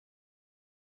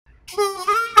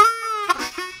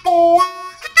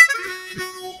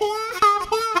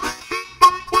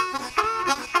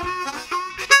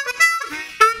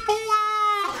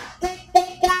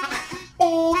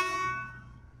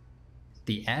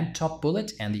The add top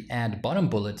bullet and the add bottom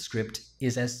bullet script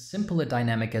is as simple a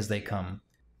dynamic as they come.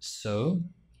 So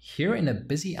here in a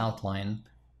busy outline,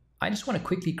 I just want to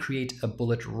quickly create a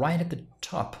bullet right at the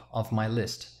top of my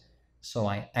list. So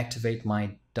I activate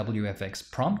my WFX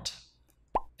prompt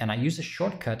and I use a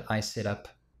shortcut. I set up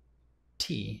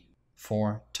T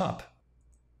for top.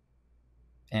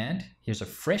 And here's a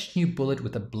fresh new bullet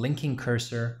with a blinking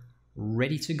cursor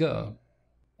ready to go.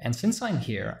 And since I'm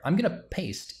here, I'm going to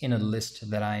paste in a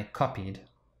list that I copied.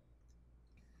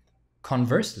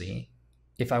 Conversely,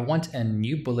 if I want a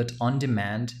new bullet on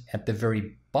demand at the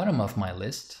very bottom of my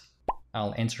list,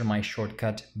 I'll enter my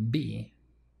shortcut B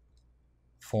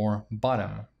for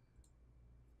bottom.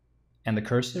 And the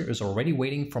cursor is already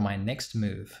waiting for my next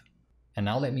move. And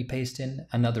now let me paste in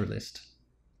another list.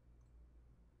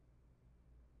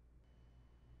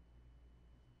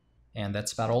 And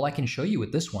that's about all I can show you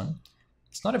with this one.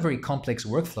 It's not a very complex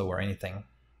workflow or anything.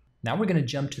 Now we're going to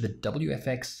jump to the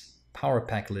WFX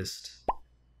POWERPACK list.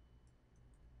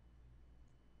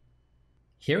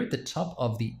 Here at the top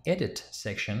of the Edit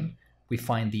section, we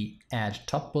find the Add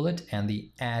Top Bullet and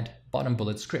the Add Bottom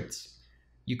Bullet scripts.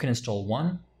 You can install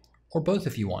one or both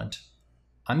if you want.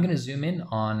 I'm going to zoom in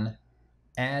on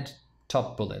Add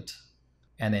Top Bullet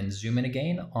and then zoom in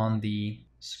again on the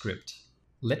script.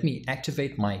 Let me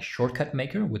activate my shortcut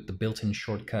maker with the built-in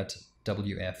shortcut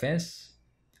WFS,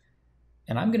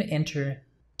 and I'm going to enter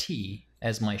T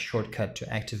as my shortcut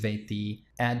to activate the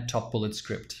Add Top Bullet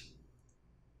script.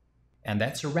 And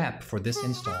that's a wrap for this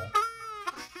install.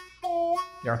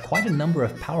 There are quite a number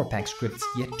of POWERPACK scripts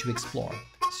yet to explore,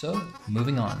 so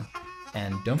moving on.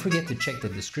 And don't forget to check the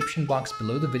description box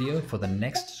below the video for the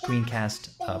next screencast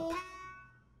up.